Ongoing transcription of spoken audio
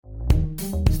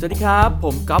สวัสดีครับผ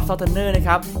มก๊อฟ ซอลเทนเนอร์นะค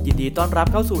รับยินดีต้อนรับ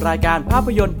เข้าสู่รายการภาพ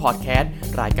ยนตร์พอดแคสต์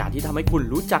รายการที่ทำให้คุณ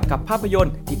รู้จักกับภาพยนต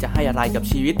ร์ที่จะให้อะไรกับ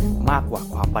ชีวิตมากกว่า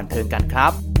ความบันเทิงกันครั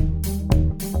บ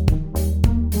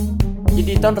ยิน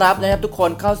ดีต้อนรับนะครับทุกค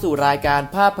นเข้าสู่รายการ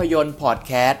ภาพยนตร์พอดแ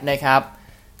คสต์นะครับ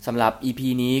สำหรับ EP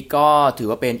นี้ก็ถือ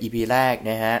ว่าเป็น EP แรก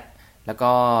นะฮะแล้ว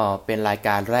ก็เป็นรายก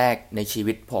ารแรกในชี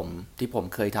วิตผมที่ผม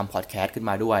เคยทำพอดแคสต์ขึ้น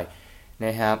มาด้วยน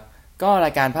ะครับก็ร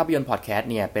ายการภาพยนตร์พอดแคสต์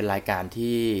เนี่ยเป็นรายการ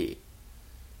ที่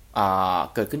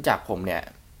เกิดขึ้นจากผมเนี่ย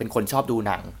เป็นคนชอบดู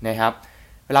หนังนะครับ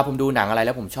เวลาผมดูหนังอะไรแ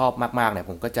ล้วผมชอบมากๆเนี่ย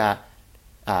ผมก็จะ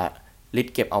ลิส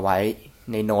ต์เก็บเอาไว้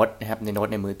ในโน้ตนะครับในโน้ต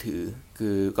ในมือถือคื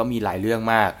อก็มีหลายเรื่อง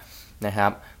มากนะครั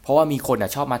บเพราะว่ามีคน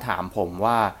ชอบมาถามผม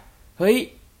ว่าเฮ้ย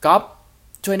ก๊อฟ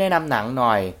ช่วยแนะนำหนังห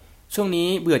น่อยช่วงนี้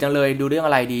เบื่อจังเลยดูเรื่องอ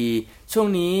ะไรดีช่วง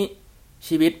นี้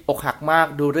ชีวิตอกหักมาก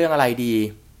ดูเรื่องอะไรดี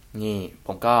นี่ผ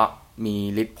มก็มี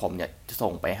ลิสต์ผมเนี่ยจะส่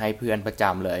งไปให้เพื่อนประจ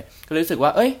ำเลยก็รู้สึกว่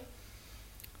า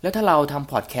แล้วถ้าเราท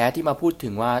ำพอดแคสต์ที่มาพูดถึ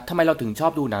งว่าทำไมเราถึงชอ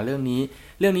บดูหนังเรื่อง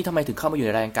นี้ทำไมถึงเข้ามาอยู่ใ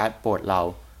นรายการโปรดเรา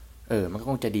มันก็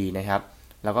คงจะดีนะครับ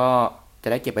แล้วก็จะ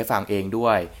ได้เก็บไปฟังเองด้ว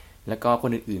ยแล้วก็คน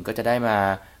อื่นๆก็จะได้มา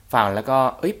ฟังแล้วก็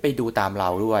ไปดูตามเรา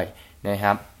ด้วยนะค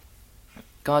รับ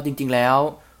ก็จริงๆแล้ว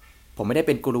ผมไม่ได้เ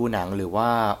ป็นกูรูหนังหรือว่า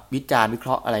วิจารณ์วิเคร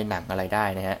าะห์อะไรหนังอะไรได้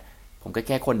นะฮะผมก็แ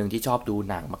ค่คนหนึ่งที่ชอบดู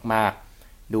หนังมาก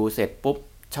ๆดูเสร็จปุ๊บ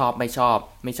ชอบไม่ชอ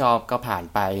บก็ผ่าน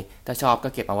ไปถ้าชอบก็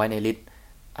เก็บเอาไว้ในลิสต์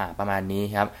ประมาณนี้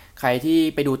ครับใครที่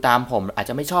ไปดูตามผมอาจ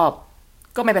จะไม่ชอบ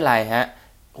ก็ไม่เป็นไรฮะ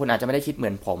คุณอาจจะไม่ได้คิดเหมื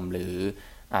อนผมหรือ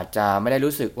อาจจะไม่ได้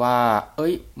รู้สึกว่า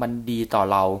มันดีต่อ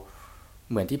เรา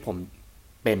เหมือนที่ผม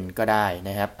เป็นก็ได้น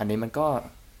ะครับอันนี้มันก็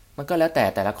แล้ว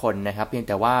แต่ละคนนะครับเพียงแ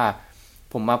ต่ว่า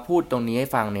ผมมาพูดตรงนี้ให้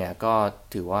ฟังเนี่ยก็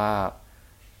ถือว่า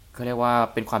เขาเรียกว่า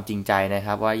เป็นความจริงใจนะค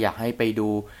รับว่าอยากให้ไปดู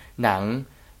หนัง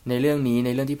ในเรื่องนี้ใน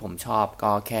เรื่องที่ผมชอบ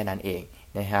ก็แค่นั้นเอง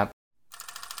นะครับ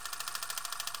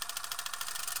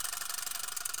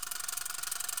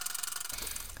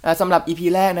สำหรับ EP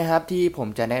แรกนะครับที่ผม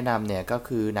จะแนะนำเนี่ยก็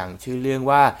คือหนังชื่อเรื่อง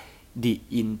ว่า The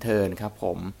Intern ครับผ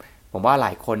มว่าหล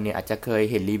ายคนเนี่ยอาจจะเคย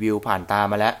เห็นรีวิวผ่านตา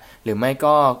มาแล้วหรือไม่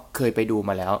ก็เคยไปดู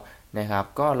มาแล้วนะครับ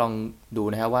ก็ลองดู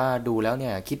นะครับว่าดูแล้วเนี่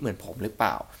ยคิดเหมือนผมหรือเป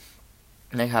ล่า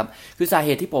นะครับคือสาเห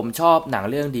ตุที่ผมชอบหนัง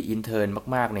เรื่อง The Intern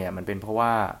มากๆเนี่ยมันเป็นเพราะว่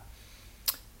า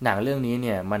หนังเรื่องนี้เ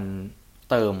นี่ยมัน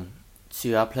เติมเ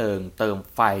ชื้อเพลิงเติม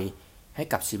ไฟให้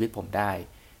กับชีวิตผมได้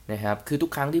นะครับคือทุ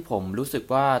กครั้งที่ผมรู้สึก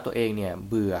ว่าตัวเองเนี่ย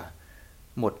เบื่อ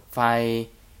หมดไฟ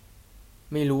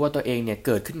ไม่รู้ว่าตัวเองเนี่ยเ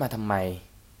กิดขึ้นมาทำไม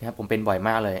นะครับผมเป็นบ่อยม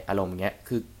ากเลยอารมณ์เงี้ย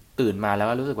คือตื่นมาแล้ว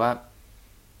ก็รู้สึกว่า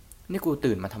นี่กู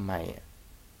ตื่นมาทำไม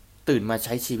ตื่นมาใ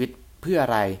ช้ชีวิตเพื่ออะ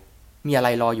ไรมีอะไร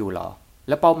รออยู่หรอแ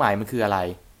ล้วเป้าหมายมันคืออะไร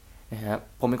นะครับ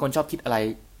ผมเป็นคนชอบคิดอะไร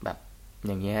แบบ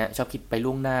อย่างเงี้ยชอบคิดไป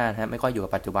ล่วงหน้านะไม่ค่อยอยู่กั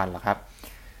บปัจจุบันหรอกครับ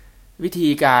วิธี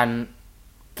การ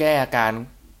แก้การ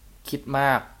คิดม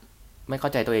ากไม่เข้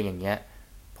าใจตัวเองอย่างเงี้ย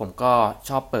ผมก็ช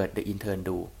อบเปิด The Intern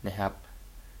ดูนะครับ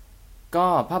ก็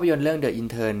ภาพยนตร์เรื่อง The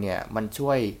Intern เนี่ยมันช่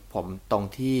วยผมตรง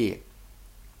ที่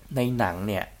ในหนัง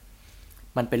เนี่ย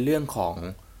มันเป็นเรื่องของ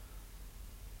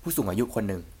ผู้สูงอายุคน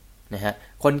หนึ่งนะฮะ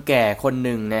คนแก่คนห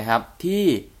นึ่งนะครับที่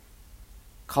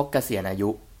เขาเกษียณอายุ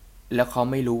แล้วเขา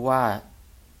ไม่รู้ว่า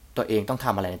ตัวเองต้องท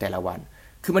ำอะไรในแต่ละวัน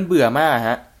คือมันเบื่อมากฮ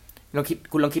ะ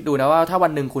คุณลองคิดดูนะว่าถ้าวั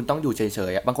นหนึ่งคุณต้องอยู่เฉ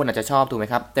ยๆบางคนอาจจะชอบถูกไหม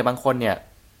ครับแต่บางคนเนี่ย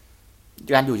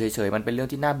การอยู่เฉยๆมันเป็นเรื่อง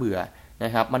ที่น่าเบื่อน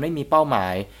ะครับมันไม่มีเป้าหมา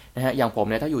ยนะฮะอย่างผม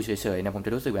เนี่ยถ้าอยู่เฉยๆเนี่ยผมจ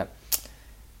ะรู้สึก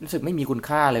ไม่มีคุณ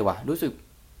ค่าเลยว่ะรู้สึก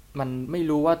มันไม่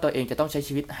รู้ว่าตัวเองจะต้องใช้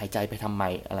ชีวิตหายใจไปทำไม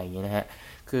อะไรอย่างเงี้ยนะฮะ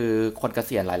คือคนเก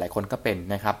ษียณหลายๆคนก็เป็น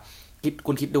นะครับ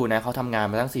คุณคิดดูนะเขาทำงาน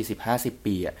มาตั้ง 40-50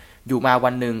 ปีอ่ะอยู่มาวั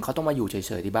นนึงเขาต้องมาอยู่เฉ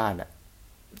ยๆที่บ้านอ่ะ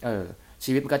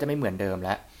ชีวิตมันก็จะไม่เหมือนเดิมแ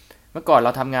ล้วเมื่อก่อนเร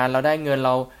าทำงานเราได้เงินเร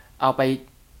าเอาไป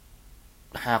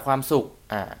หาความสุข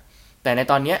แต่ใน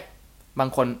ตอนเนี้ยบา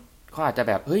งคนเขาอาจจะ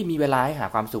แบบมีเวลาให้หา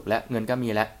ความสุขแล้วเงินก็มี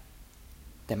แล้ว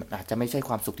แต่มันอาจจะไม่ใช่ค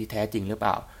วามสุขที่แท้จริงหรือเป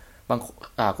ล่า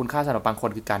คุณค่าสำหรับบางคน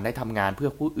คือการได้ทำงานเพื่อ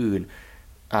ผู้อื่น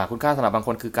คุณค่าสำหรับบางค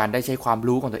นคือการได้ใช้ความ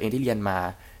รู้ของตัวเองที่เรียนมา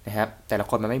นะครับแต่ละ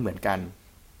คนมันไม่เหมือนกัน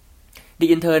The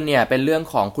Intern เนี่ยเป็นเรื่อง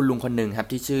ของคุณลุงคนหนึ่งครับ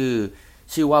ที่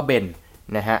ชื่อว่าเบน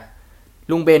นะฮะ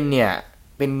ลุงเบนเนี่ย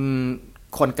เป็น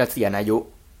คนเกษียณอายุ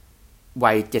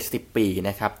วัย70 ปี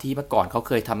นะครับที่เมื่อก่อนเขาเ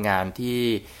คยทำงานที่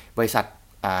บริษัท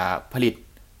ผลิต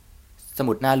ส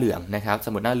มุดหน้าเหลืองนะครับส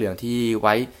มุดหน้าเหลืองที่ไ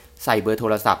ว้ใส่เบอร์โท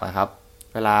รศัพท์นะครับ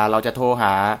เวลาเราจะโทรห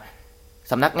า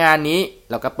สำนักงานนี้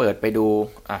เราก็เปิดไปดู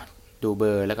เบ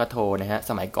อร์แล้วก็โทรนะฮะ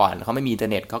สมัยก่อนเขาไม่มีอินเทอ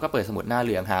ร์เน็ตเขาก็เปิดสมุดหน้าเห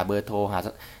ลืองหาเบอร์โ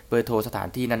ทรสถาน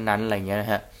ที่นั้นๆอะไรเงี้ยน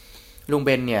ะฮะลุงเบ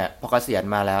นเนี่ยพอเกษียณ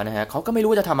มาแล้วนะฮะเขาก็ไม่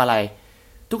รู้จะทำอะไร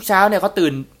ทุกเช้าเนี่ยเขาตื่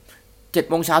น 7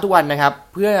 โมงเช้าทุกวันนะครับ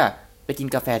เพื่อไปกิน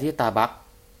กาแฟที่สตาร์บัค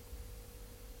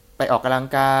ไปออกกำลัง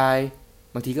กาย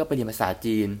บางทีก็ไปเรียนภาษา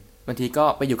จีนบางทีก็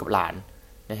ไปอยู่กับหลาน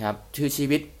นะครับชื่อชี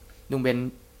วิตลุงเบน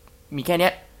มีแค่เนี้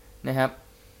ยนะครับ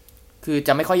คือจ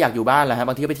ะไม่ค่อยอยากอยู่บ้านแล้วครับ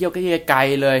บางทีไปเที่ยวที่ไกล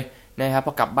เลยนะครับพ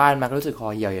อกลับบ้านมาก็รู้สึกคอ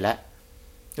เหี่ยวอยู่แล้ว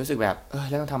รู้สึกแบบ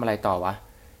แล้วต้องทำอะไรต่อวะ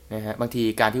นะฮะบางที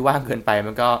การที่ว่างเกินไป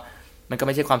มันก็ไ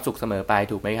ม่ใช่ความสุขเสมอไป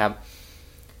ถูกไหมครับ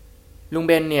ลุงเ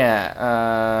บนเนี่ย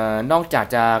นอกจาก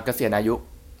จะเกษียณอายุ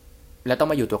แล้วต้อง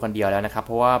มาอยู่ตัวคนเดียวแล้วนะครับเ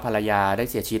พราะว่าภรรยาได้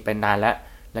เสียชีวิตไปนานแ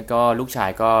ล้วก็ลูกชาย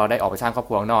ก็ได้ออกไปสร้างครอบค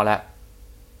รัวข้างนอกแล้ว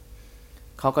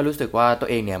เขาก็รู้สึกว่าตัว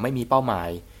เองเนี่ยไม่มีเป้าหมาย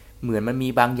เหมือนมันมี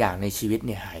บางอย่างในชีวิตเ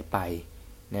นี่ยหายไป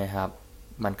นะครับ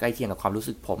มันใกล้เคียงกับความรู้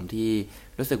สึกผมที่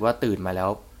รู้สึกว่าตื่นมาแล้ว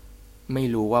ไม่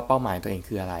รู้ว่าเป้าหมายตัวเอง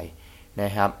คืออะไรน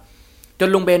ะครับจน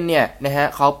ลุงเบนเนี่ยนะฮะ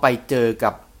เขาไปเจอ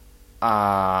กับ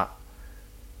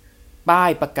ป้า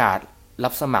ยประกาศรั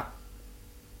บสมัคร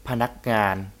พนักงา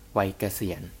นวัยเกษี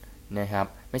ยณนะครับ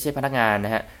ไม่ใช่พนักงานน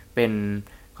ะฮะเป็น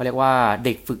เขาเรียกว่าเ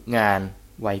ด็กฝึกงาน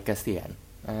วัยเกษียณ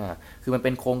คือมันเ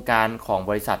ป็นโครงการของ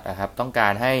บริษัทนะครับต้องกา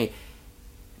รให้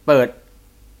เปิด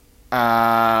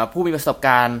ผู้มีประสบก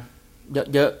ารณ์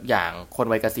เยอะๆอย่างคน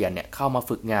วัยเกษียณเนี่ยเข้ามา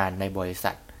ฝึกงานในบริ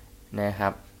ษัทนะครั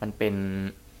บมันเป็น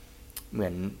เหมื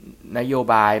อนนโย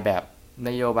บาย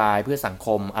เพื่อสังค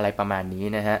มอะไรประมาณนี้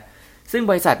นะฮะซึ่ง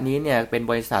บริษัทนี้เนี่ยเป็น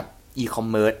บริษัทอีคอม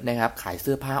เมิร์ซนะครับขายเ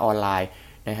สื้อผ้าออนไลน์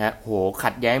นะฮะโห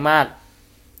ขัดแย้งมาก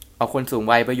เอาคนสูง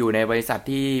วัยไปอยู่ในบริษัท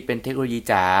ที่เป็นเทคโนโลยี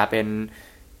จ๋าเป็น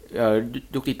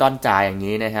ยุคดิจิตอลจ๋าอย่าง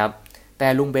นี้นะครับแต่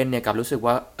ลุงเบนเนี่ยกลับรู้สึก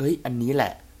ว่าอันนี้แหล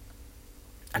ะ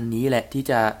ที่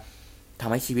จะท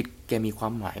ำให้ชีวิตแกมีควา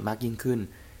มหมายมากยิ่งขึ้น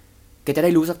แกจะไ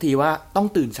ด้รู้สักทีว่าต้อง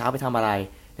ตื่นเช้าไปทำอะไร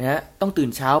นะฮะต้องตื่น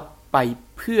เช้าไป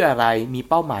เพื่ออะไรมี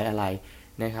เป้าหมายอะไร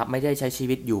นะครับไม่ได้ใช้ชี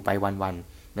วิตอยู่ไปวัน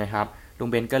ๆนะครับลุง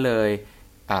เบนก็เลย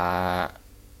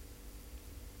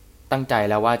ตั้งใจ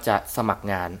แล้วว่าจะสมัคร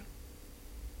งาน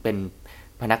เป็น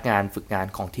พนักงานฝึกงาน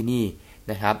ของที่นี่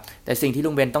นะครับแต่สิ่งที่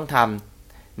ลุงเบนต้องท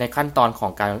ำในขั้นตอนขอ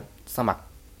งการสมัคร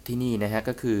ที่นี่นะฮะ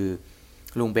ก็คือ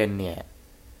ลุงเบนเนี่ย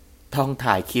ต้อง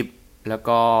ถ่ายคลิปแล้ว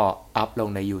ก็อัพลง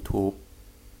ใน YouTube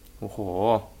โอ้โห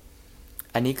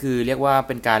อันนี้คือเรียกว่าเ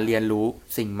ป็นการเรียนรู้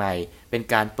สิ่งใหม่เป็น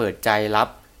การเปิดใจรับ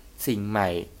สิ่งใหม่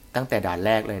ตั้งแต่ด่านแ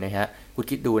รกเลยนะฮะคุณ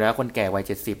คิดดูนะคนแก่วัย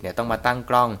70เนี่ยต้องมาตั้ง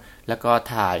กล้องแล้วก็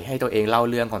ถ่ายให้ตัวเองเล่า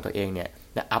เรื่องของตัวเองเนี่ย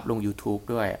และอัพลง YouTube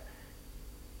ด้วย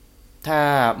ถ้า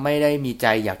ไม่ได้มีใจ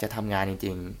อยากจะทำงานจ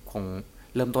ริงๆคง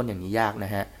เริ่มต้นอย่างนี้ยากน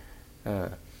ะฮะ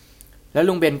แล้ว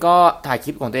ลุงเบนก็ถ่ายค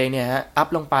ลิปของตัวเองเนี่ยฮะอัพ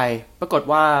ลงไปปรากฏ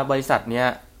ว่าบริษัทเนี้ย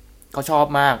เขาชอบ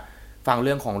มากฟังเ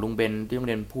รื่องของลุงเบนที่ลุง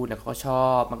เบนพูดนะเขาชอ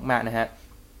บมากๆนะฮะ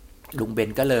ลุงเบน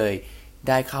ก็เลยไ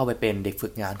ด้เข้าไปเป็นเด็กฝึ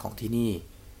กงานของที่นี่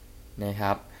นะค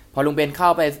รับพอลุงเบนเข้า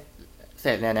ไปเส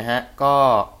ร็จเนี่ยนะฮะก็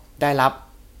ได้รับ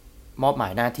มอบหมา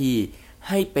ยหน้าที่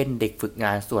ให้เป็นเด็กฝึกง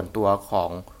านส่วนตัวของ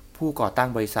ผู้ก่อตั้ง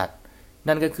บริษัท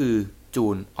นั่นก็คือจู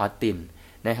นออสติน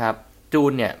นะครับจู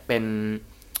นเนี่ยเป็น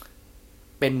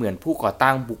เหมือนผู้ก่อ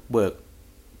ตั้งบุกเบิก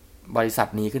บริษัท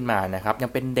นี้ขึ้นมานะครับยั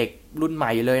งเป็นเด็กรุ่นให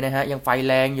ม่เลยนะฮะยังไฟ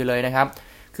แรงอยู่เลยนะครับ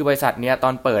คือบริษัทเนี้ยตอ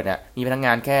นเปิดเนี่ยมีพนักง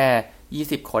านแค่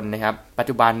20คนนะครับปัจ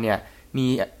จุบันเนี่ยมี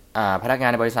พนักงา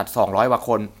นในบริษัท200กว่าค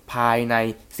นภายใน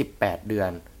18เดือ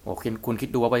นโอ้คุณคิด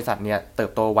ดูว่าบริษัทเนี่ยเติ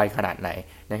บโตไวขนาดไหน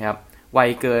นะครับไว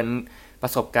เกินปร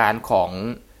ะสบการณ์ของ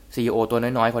CEO ตัว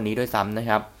น้อยๆคนนี้ด้วยซ้ำนะ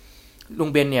ครับลุง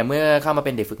เบนเนี่ยเมื่อเข้ามาเ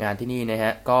ป็นเด็กฝึกงานที่นี่นะฮ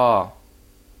ะก็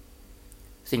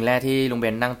สิ่งแรกที่ลุงเบ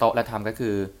นนั่งโต๊ะและทำก็คื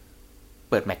อ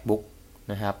เปิด MacBook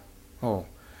นะครับ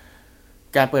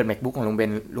การเปิด MacBook ของลุ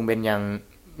งเบน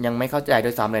ยังไม่เข้าใจด้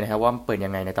วยซ้ำเลยนะครับว่าเปิดยั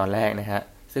งไงในตอนแรกนะฮะ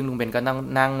ซึ่งลุงเบนก็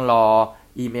นั่งรอ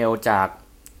อีเมลจาก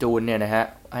จูนเนี่ยนะฮะ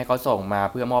ให้เขาส่งมา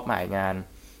เพื่อมอบหมายงาน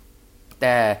แ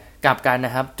ต่กลับกันน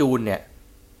ะครับจูนเนี่ย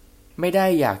ไม่ได้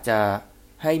อยากจะ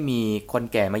ให้มีคน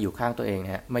แก่มาอยู่ข้างตัวเองน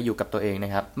ะฮะมาอยู่กับตัวเองน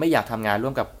ะครับไม่อยากทำงานร่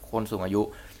วมกับคนสูงอายุ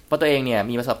เพราะตัวเองเนี่ย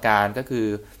มีประสบการณ์ก็คือ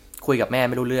คุยกับแม่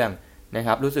ไม่รู้เรื่องนะค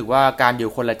รับรู้สึกว่าการอยู่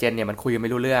คนละเจนเนี่ยมันคุยไ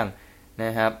ม่รู้เรื่องน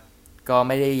ะครับก็ไ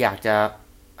ม่ได้อยากจะ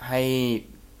ให้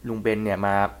ลุงเบนเนี่ย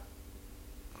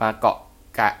มาเกาะ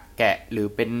แกะหรือ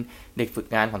เป็นเด็กฝึก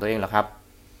งานของตัวเองหรอกครับ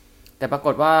แต่ปราก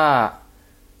ฏว่า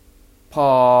พอ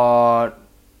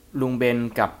ลุงเบน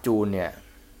กับจูนเนี่ย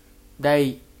ไ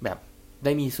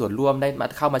ด้มีส่วนร่วมได้มา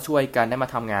เข้ามาช่วยกันได้มา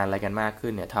ทำงานอะไรกันมากขึ้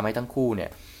นเนี่ยทำให้ทั้งคู่เนี่ย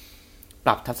ป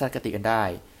รับทัศนคติกันได้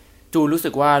จูนรู้สึ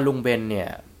กว่าลุงเบนเนี่ย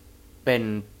เป็น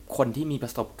คนที่มีปร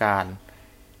ะสบการณ์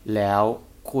แล้ว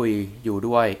คุยอยู่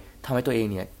ด้วยทำให้ตัวเอง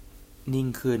เนี่ยนิ่ง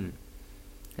ขึ้น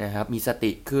นะครับมีส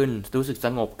ติขึ้นรู้สึกส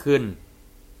งบขึ้น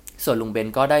ส่วนลุงเบน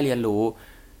ก็ได้เรียนรู้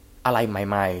อะไรใ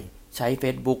หม่ๆใช้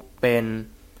Facebook เป็น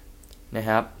นะค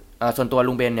รับส่วนตัว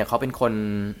ลุงเบนเนี่ยเขาเป็นคน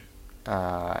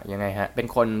ยังไงฮะเป็น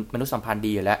คนมนุษยสัมพันธ์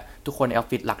ดีอยู่แล้วทุกคนในออฟ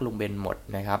ฟิศรักลุงเบนหมด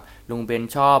นะครับลุงเบน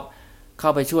ชอบเข้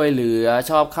าไปช่วยเหลือ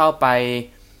ชอบเข้าไป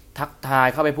ทักทาย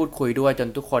เข้าไปพูดคุยด้วยจน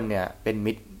ทุกคนเนี่ยเป็น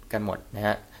มิตรกันหมดนะฮ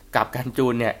ะกับกันจู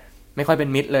นเนี่ย ไม่ค่อยเป็น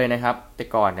มิตรเลยนะครับแต่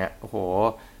ก่อนเนี่ยโอ้โห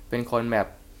เป็นคนแบบ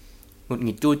หงุดห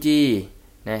งิดจู้จี้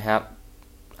นะครับ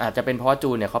อาจจะเป็นเพราะจู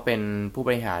นเนี่ยเขาเป็นผู้บ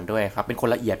ริหารด้วยครับเป็นคน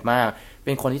ละเอียดมากเ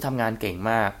ป็นคนที่ทำงานเก่ง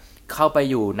มากเข้าไป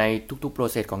อยู่ในทุกๆโปร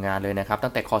เซสของงานเลยนะครับตั้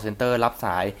งแต่ call center รับส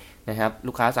ายนะครับ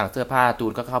ลูกค้าสั่งเสื้อผ้าจู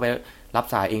นก็เข้าไปรับ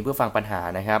สายเองเพื่อฟังปัญหา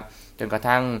นะครับจนกระ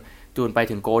ทั่งจูนไป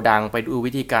ถึงโกดังไปดู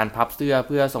วิธีการพับเสื้อเ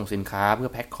พื่อส่งสินค้าเพื่อ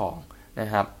แพ็คของนะ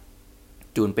ครับ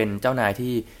จูนเป็นเจ้านาย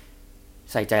ที่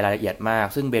ใส่ใจรายละเอียดมาก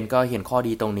ซึ่งเบนก็เห็นข้อ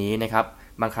ดีตรงนี้นะครับ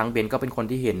บางครั้งเบนก็เป็นคน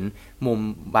ที่เห็น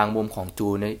บางมุมของจู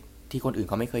นที่คนอื่น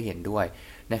เขาไม่เคยเห็นด้วย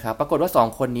นะครับปรากฏว่า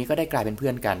2คนนี้ก็ได้กลายเป็นเพื่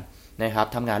อนกันนะครับ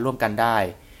ทำงานร่วมกันได้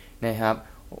นะครับ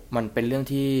มันเป็นเรื่อง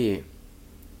ที่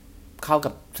เข้ากั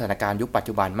บสถานการณ์ยุคปัจ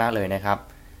จุบันมากเลยนะครับ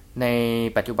ใน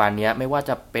ปัจจุบันนี้ไม่ว่า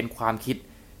จะเป็นความคิด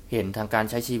เห็นทางการ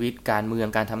ใช้ชีวิตการเมือง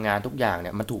การทำงานทุกอย่างเ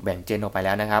นี่ยมันถูกแบ่งเจนออกไปแ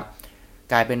ล้วนะครับ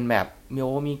กลายเป็นแบบ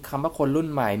มีคำว่าคนรุ่น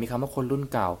ใหม่มีคำว่าคนรุ่น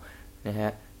เก่านะฮ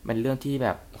ะเป็นเรื่องที่แบ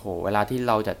บโหเวลาที่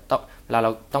เรา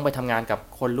ต้องไปทำงานกับ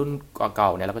คนรุ่นเก่า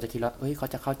ๆเนี่ยเราก็จะคิดว่าเฮ้ยเขา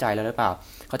จะเข้าใจเราหรือเปล่า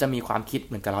เขาจะมีความคิด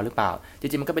เหมือนกับเราหรือเปล่าจ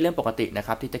ริงๆมันก็เป็นเรื่องปกตินะค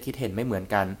รับที่จะคิดเห็นไม่เหมือน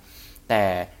กันแต่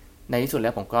ในที่สุดแล้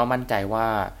วผมก็มั่นใจว่า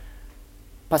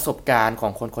ประสบการณ์ขอ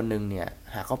งคนคนนึงเนี่ย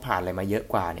หากเขาผ่านอะไรมาเยอะ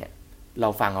กว่าเนี่ยเรา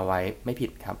ฟังเอาไว้ไม่ผิ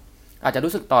ดครับอาจจะ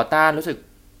รู้สึกต่อต้านรู้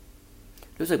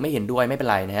สึกไม่เห็นด้วยไม่เป็น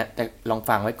ไรนะฮะแต่ลอง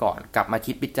ฟังไว้ก่อนกลับมา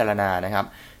คิดพิจารณานะครับ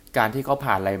การที่เขา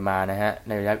ผ่านอะไรมานะฮะใ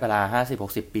นระยะเวลา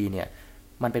 50-60 ปีเนี่ย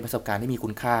มันเป็นประสบการณ์ที่มีคุ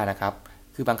ณค่านะครับ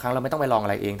คือบางครั้งเราไม่ต้องไปลองอะ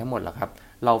ไรเองทั้งหมดหรอกครับ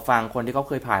เราฟังคนที่เขาเ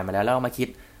คยผ่านมาแล้วเรามาคิด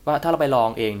ว่าถ้าเราไปลอง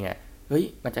เองเนี่ยเฮ้ย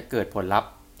มันจะเกิดผลลัพธ์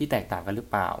ที่แตกต่างกันหรือ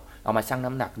เปล่าเอามาชั่ง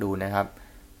น้ำหนักดูนะครับ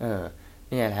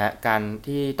เนี่ยนะฮะการ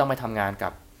ที่ต้องไปทำงานกั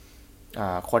บ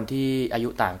คนที่อายุ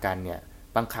ต่างกันเนี่ย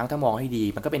บางครั้งถ้ามองให้ดี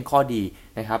มันก็เป็นข้อดี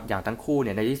นะครับอย่างทั้งคู่เ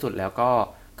นี่ยในที่สุดแล้วก็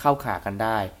เข้าขากันไ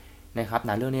ด้นะครับห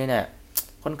นังเรื่องนี้เนี่ย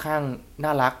ค่อนข้างน่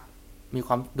ารักมีค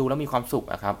วามดูแล้วมีความสุข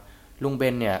ครับลุงเบ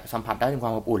นเนี่ยสัมผัสได้ถึงคว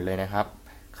ามอบอุ่นเลยนะครับ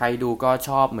ใครดูก็ช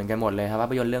อบเหมือนกันหมดเลยครับภา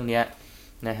พยนตร์เรื่องนี้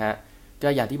นะฮะก็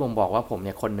อย่างที่ผมบอกว่าผมเ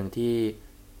นี่ยคนหนึ่งที่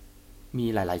มี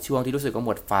หลายๆช่วงที่รู้สึกว่าห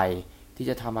มดไฟที่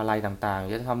จะทำอะไรต่าง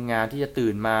ๆจะทำงานที่จะ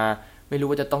ตื่นมาไม่รู้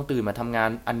ว่าจะต้องตื่นมาทำงาน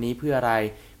อันนี้เพื่ออะไร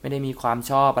ไม่ได้มีความ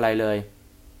ชอบอะไรเลย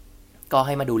ก็ใ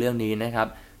ห้มาดูเรื่องนี้นะครับ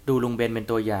ดูลุงเบนเป็น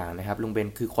ตัวอย่างนะครับลุงเบน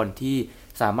คือคนที่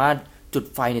สามารถจุด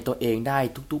ไฟในตัวเองได้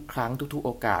ทุกๆครั้งทุกๆโ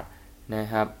อกาสนะ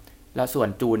ครับแล้วส่วน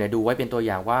จูนเนี่ยดูไว้เป็นตัวอ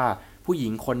ย่างว่าผู้หญิ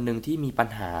งคนหนึ่งที่มีปัญ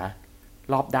หา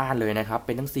รอบด้านเลยนะครับเ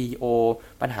ป็นทั้ง CEO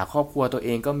ปัญหาครอบครัวตัวเอ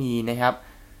งก็มีนะครับ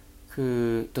คือ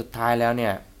สุดท้ายแล้วเนี่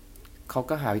ยเขา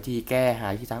ก็หาวิธีแก้หา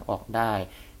วิธีทางออกได้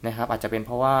นะครับอาจจะเป็นเพ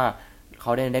ราะว่าเข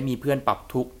าได้มีเพื่อนปรับ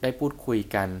ทุกข์ได้พูดคุย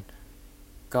กัน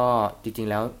ก็จริงๆ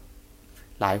แล้ว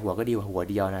หลายหัวก็ดีกว่าหัว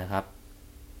เดียวนะครับ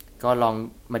ก็ลอง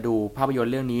มาดูภาพยนต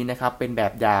ร์เรื่องนี้นะครับเป็นแบ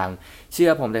บอย่างเชื่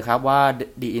อผมเลยครับว่า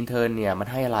The Intern เนี่ยมัน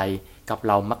ให้อะไรกับเ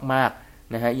รามาก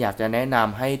ๆนะฮะอยากจะแนะน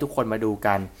ำให้ทุกคนมาดู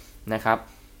กันนะครับ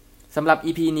สำหรับ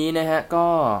EP นี้นะฮะก็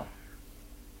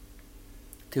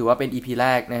ถือว่าเป็น EP แร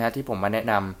กนะฮะที่ผมมาแนะ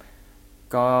น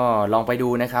ำก็ลองไปดู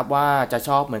นะครับว่าจะช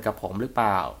อบเหมือนกับผมหรือเป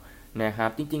ล่านะครับ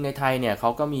จริงๆในไทยเนี่ยเขา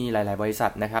ก็มีหลายๆบริษั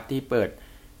ทนะครับที่เปิด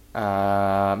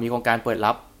มีโครงการเปิด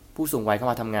รับผู้สูงวัยเข้า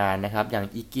มาทำงานนะครับอย่าง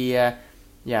อีเกีย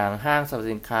อย่างห้างสรรพ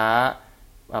สินค้า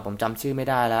ผมจำชื่อไม่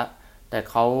ได้แล้วแต่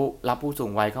เขารับผู้สู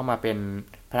งวัยเข้ามาเป็น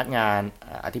พนักงาน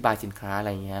อธิบายสินค้าอะไร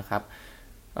อย่างเงี้ยครับ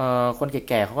คนแ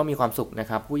ก่ๆเขาก็มีความสุขนะ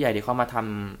ครับผู้ใหญ่ที่เข้ามาท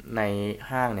ำใน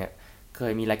ห้างเนี่ยเค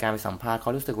ยมีรายการไปสัมภาษณ์เข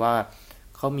ารู้สึกว่า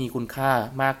เขามีคุณค่า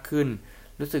มากขึ้น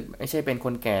รู้สึกไม่ใช่เป็นค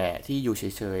นแก่ที่อยู่เฉ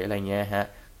ยๆอะไรเงี้ยฮะ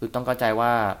คือต้องเข้าใจว่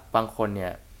าบางคนเนี่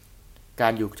ยกา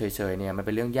รอยู่เฉยๆเนี่ยมันเ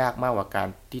ป็นเรื่องยากมากกว่าการ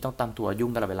ที่ต้องตามตัวยุ่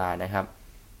งตลอดเวลานะครับ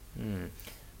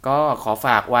ก็ขอฝ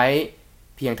ากไว้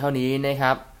เพียงเท่านี้นะค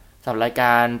รับสำหรับรายก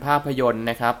ารภาพยนตร์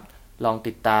นะครับลอง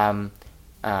ติดตาม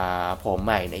ผมใ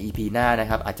หม่ใน EP หน้านะ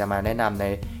ครับอาจจะมาแนะนำใน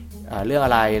เรื่องอ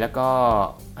ะไรแล้วก็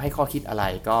ให้ข้อคิดอะไร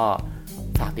ก็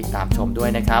ฝากติดตามชมด้วย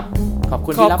นะครับขอบคุ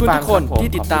ณที่รับฟังทุกคน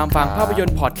ที่ติดตามฟังภาพยน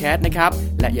ตร์พอดแคสต์นะครับ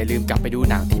และอย่าลืมกลับไปดู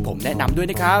หนังที่ผมแนะนำด้วย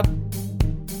นะครับ